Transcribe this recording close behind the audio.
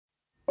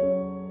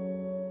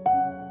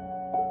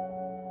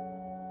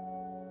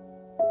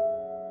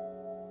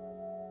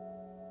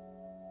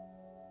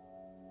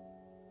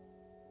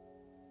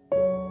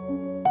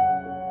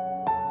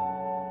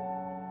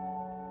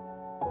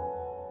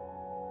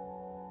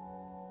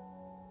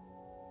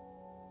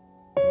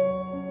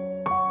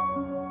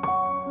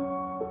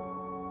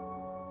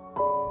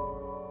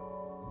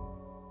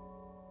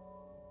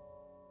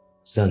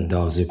ز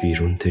اندازه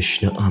بیرون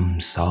تشنه ام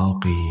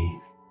ساقی،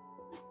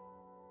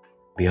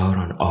 بیار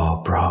آن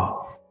آب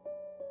را.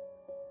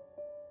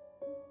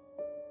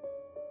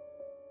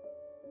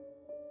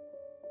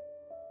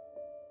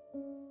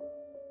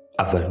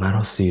 اول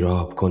مرا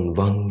سیراب کن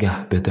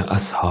وانگه بده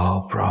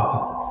اصحاب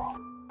را.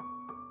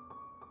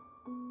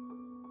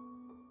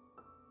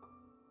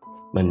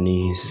 من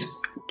نیز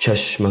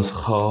چشم از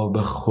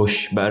خواب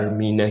خوش بر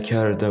می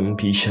نکردم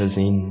پیش از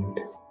این.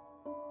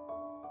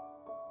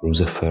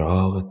 روز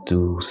فراق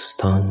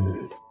دوستان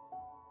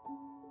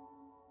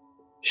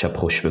شب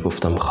خوش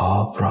بگفتم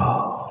خواب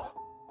را.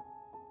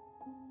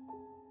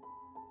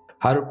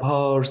 هر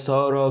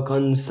پارسا را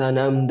کان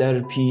صنم در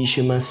پیش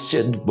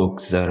مسجد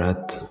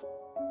بگذرد،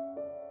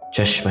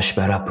 چشمش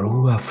بر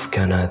ابرو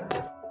افکند،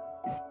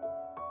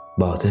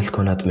 باطل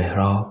کند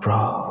محراب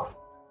را.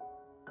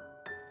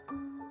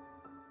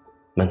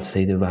 من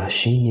صید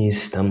وحشی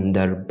نیستم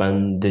در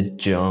بند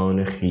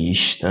جان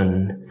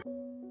خویشتن،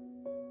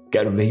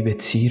 گر وی به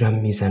تیرم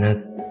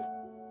میزند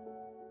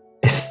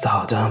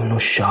استادم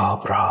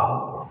نوشاب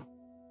را.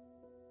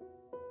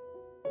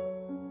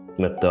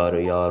 مقدار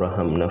یار و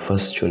هم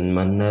نفس چون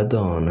من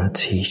نداند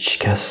هیچ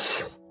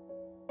کس،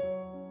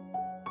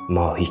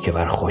 ماهی که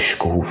بر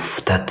خشک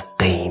افتد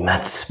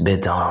قیمت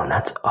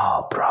بداند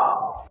آب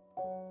را.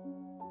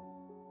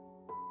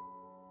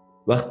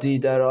 وقتی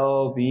در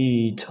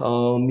آبی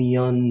تا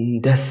میان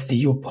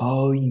دستی و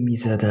پای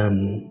میزدم،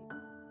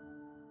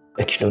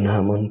 اکنون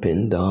همان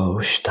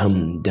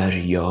پنداشتم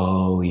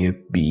دریای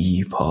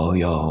بی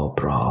پایاب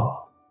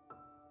را.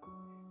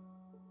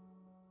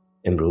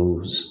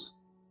 امروز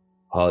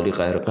حالی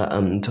غرقه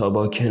ام تا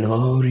با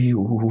کناری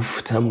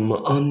اوفتم،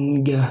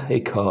 آنگه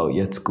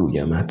حکایت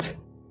گویمت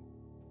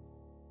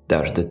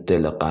درد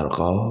دل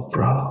غرقاب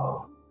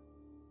را.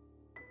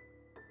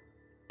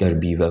 گر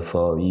بی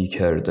وفایی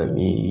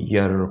کردمی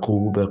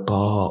یرقوب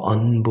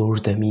قاآن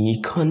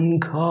بردمی، کان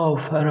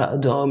کافر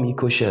اعدا می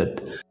کشد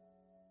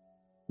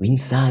وین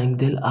سنگ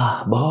دل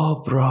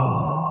احباب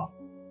را.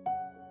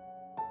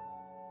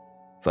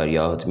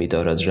 فریاد می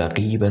دارد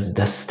رقیب از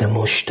دست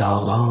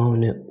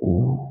مشتاقان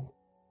او،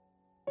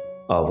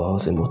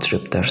 آواز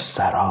مطرب در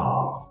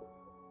سرا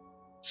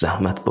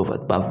زحمت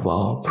بود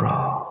بواب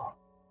را.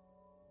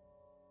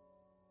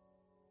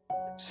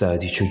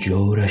 سعدی چو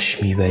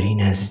جورش میبری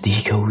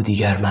نزدیک او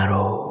دیگر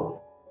مرو،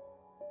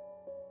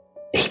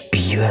 ای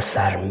بی و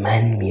سر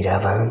من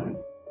میروم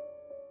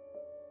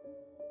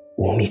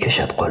او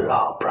میکشد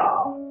قلاب را.